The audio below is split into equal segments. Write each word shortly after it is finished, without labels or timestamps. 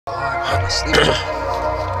He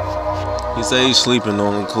said he's sleeping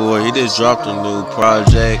on the court. He just dropped a new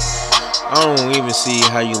project. I don't even see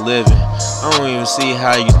how you living. I don't even see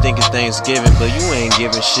how you think it's Thanksgiving, but you ain't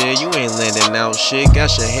giving shit. You ain't lending out shit.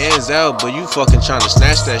 Got your hands out, but you fucking trying to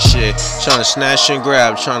snatch that shit. Trying to snatch and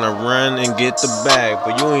grab, trying to run and get the bag,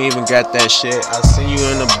 but you ain't even got that shit. I seen you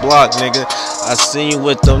in the block, nigga. I seen you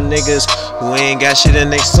with them niggas who ain't got shit in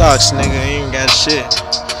their socks, nigga. Ain't got shit.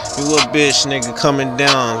 You a bitch, nigga, coming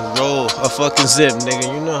down, roll a fucking zip,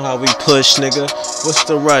 nigga. You know how we push, nigga. What's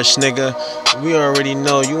the rush, nigga? We already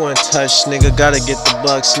know you untouched, nigga. Gotta get the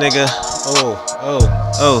bucks, nigga.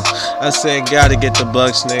 Oh. I said gotta get the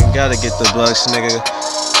bucks, nigga. Gotta get the bucks, nigga.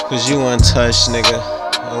 Cause you untouched, nigga.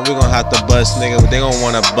 And we gon' have to bust, nigga. They gon'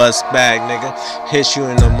 wanna bust back, nigga. Hit you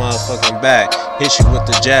in the motherfucking back. Hit you with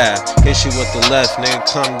the jab. Hit you with the left, nigga.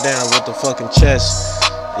 Come down with the fucking chest.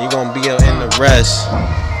 You gon' be up in the rest.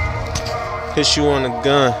 Hit you on the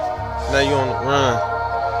gun, now you on the run.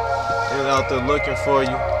 They out there looking for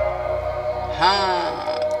you.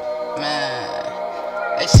 Man.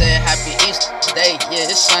 They said happy Easter Day, yeah,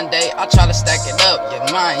 it's Sunday. I try to stack it up, yeah,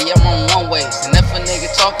 mine, yeah, I'm on one ways. And if a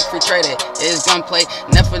nigga talking free trade it, it's gunplay.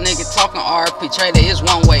 And if a nigga talking RP trade it, it's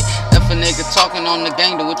one way. If a nigga talking on the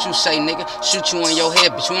gang, then what you say, nigga? Shoot you in your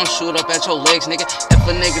head, but you won't shoot up at your legs, nigga. If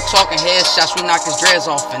a nigga talking headshots, we knock his dreads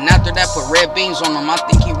off. And after that, put red beans on him, I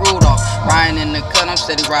think he Rudolph. Riding in the cut, I'm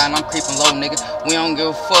steady riding, I'm creeping low, nigga. We don't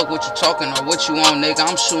give a fuck what you talking or what you on, nigga.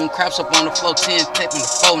 I'm shooting craps up on the floor, 10 taping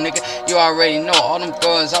the foe, nigga. You already know all them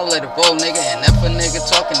guns, I'll let it roll, nigga. And if a nigga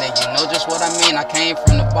talking, then you know just what I mean. I came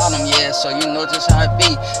from the bottom, yeah, so you know just how it be.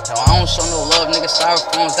 So I don't show no love, nigga.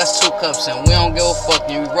 Styrofoams, that's 2 cups, and we don't give a fuck.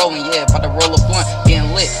 You rolling, yeah, about to roll a blunt,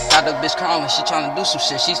 getting lit. Got the bitch calling, she trying to do some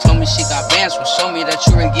shit. She told me she got bands, well, show me that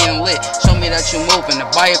you really getting lit. Show me that you moving. To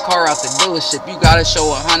buy a car out the dealership, you gotta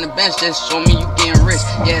show 100 bands. Just show me you getting rich.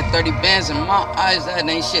 Yeah, 30 bands in my eyes, that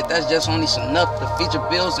ain't shit. That's just only some enough to feed your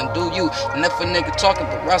bills and do you. And if a nigga talking,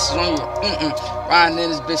 but Ross is on you. Riding in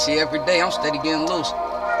this bitch here every day, I'm steady getting loose.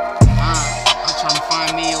 I'm trying to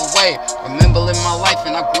find me a way. Remember living my life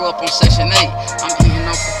and I grew up on Section 8. I'm eating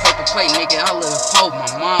off the paper plate, nigga, I live poor. My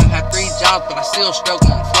mom had 3 jobs, but I still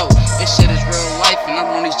struggle on the floor. This shit is real life and I'm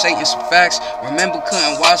only stating some facts. Remember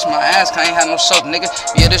couldn't wash my ass, I ain't had no soap, nigga.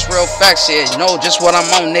 Yeah, this real facts, yeah, you know just what I'm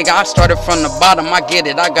on, nigga. I started from the bottom, I get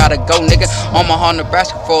it, I gotta go, nigga. On my heart,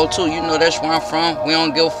 Nebraska for too, you know that's where I'm from. We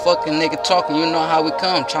don't give a fucking nigga talking, you know how we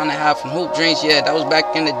come. Trying to have some hoop dreams, yeah, that was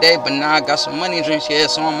back in the day. But now I got some money dreams, yeah,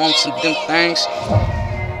 so I'm on some them things.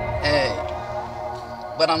 Hey,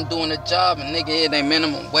 but I'm doing a job, and nigga, it ain't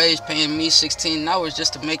minimum wage, paying me 16 hours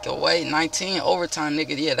just to make your way. 19 overtime,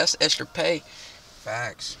 nigga, yeah, that's extra pay.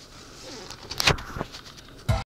 Facts.